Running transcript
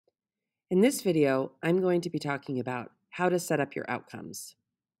In this video, I'm going to be talking about how to set up your outcomes.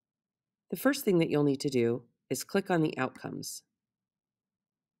 The first thing that you'll need to do is click on the outcomes.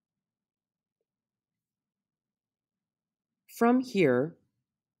 From here,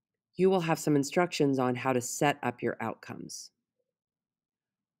 you will have some instructions on how to set up your outcomes.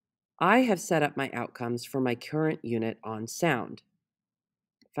 I have set up my outcomes for my current unit on sound.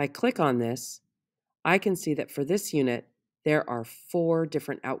 If I click on this, I can see that for this unit, there are 4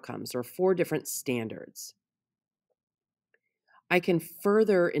 different outcomes or 4 different standards. I can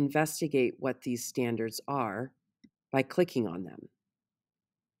further investigate what these standards are by clicking on them.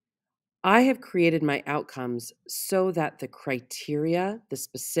 I have created my outcomes so that the criteria, the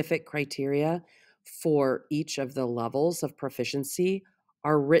specific criteria for each of the levels of proficiency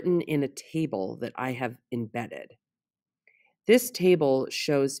are written in a table that I have embedded. This table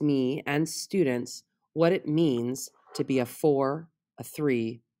shows me and students what it means to be a 4, a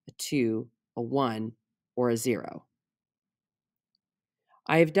 3, a 2, a 1, or a 0.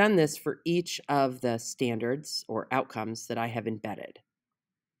 I have done this for each of the standards or outcomes that I have embedded.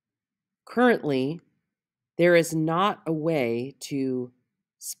 Currently, there is not a way to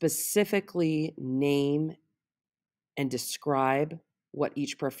specifically name and describe what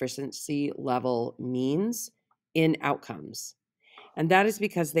each proficiency level means in outcomes. And that is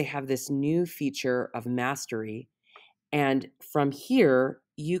because they have this new feature of mastery. And from here,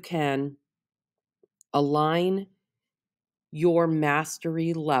 you can align your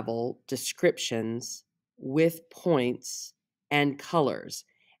mastery level descriptions with points and colors.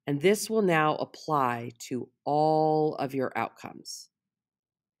 And this will now apply to all of your outcomes.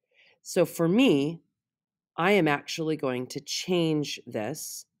 So for me, I am actually going to change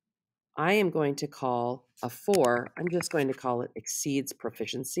this. I am going to call a 4, I'm just going to call it exceeds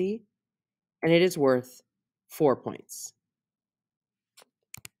proficiency, and it is worth 4 points.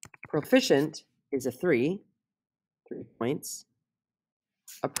 Proficient is a 3 points.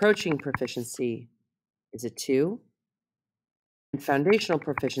 Approaching proficiency is a 2. And foundational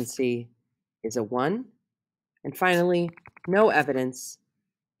proficiency is a 1. And finally, no evidence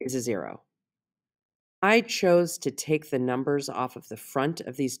is a 0. I chose to take the numbers off of the front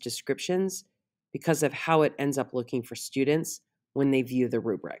of these descriptions because of how it ends up looking for students when they view the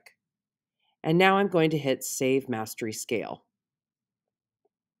rubric. And now I'm going to hit Save Mastery Scale.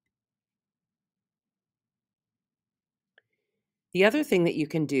 The other thing that you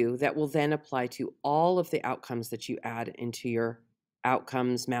can do that will then apply to all of the outcomes that you add into your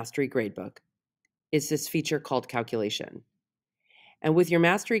Outcomes Mastery Gradebook is this feature called Calculation. And with your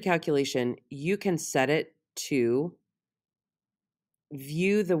mastery calculation, you can set it to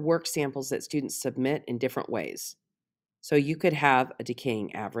view the work samples that students submit in different ways. So you could have a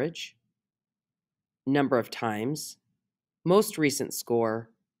decaying average, number of times, most recent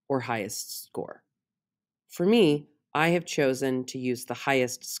score, or highest score. For me, I have chosen to use the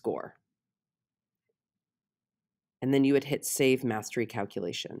highest score. And then you would hit Save Mastery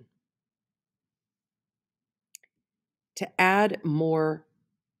Calculation. To add more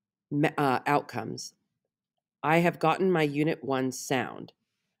outcomes, I have gotten my Unit 1 sound.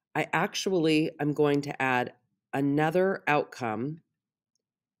 I actually am going to add another outcome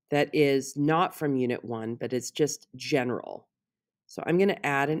that is not from Unit 1, but it's just general. So I'm going to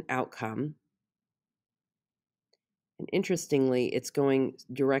add an outcome. And interestingly, it's going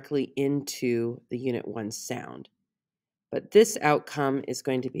directly into the Unit 1 sound. But this outcome is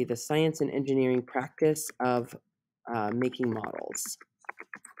going to be the science and engineering practice of making models.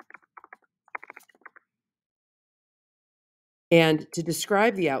 And to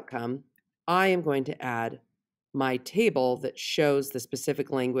describe the outcome, I am going to add my table that shows the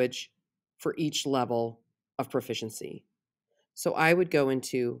specific language for each level of proficiency. So I would go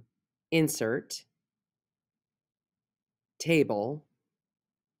into Insert, Table,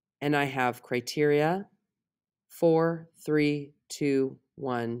 and I have criteria 4, 3, 2,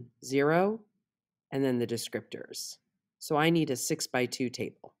 1, 0, and then the descriptors. So I need a 6x2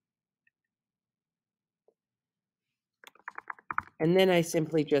 table. And then I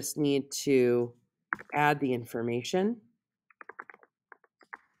simply just need to add the information.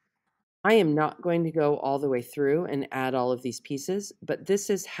 I am not going to go all the way through and add all of these pieces, but this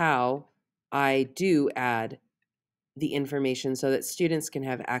is how I do add the information so that students can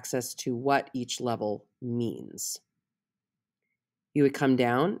have access to what each level means. You would come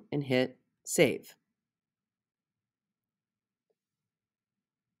down and hit Save.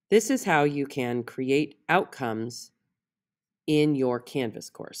 This is how you can create outcomes in your Canvas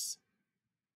course.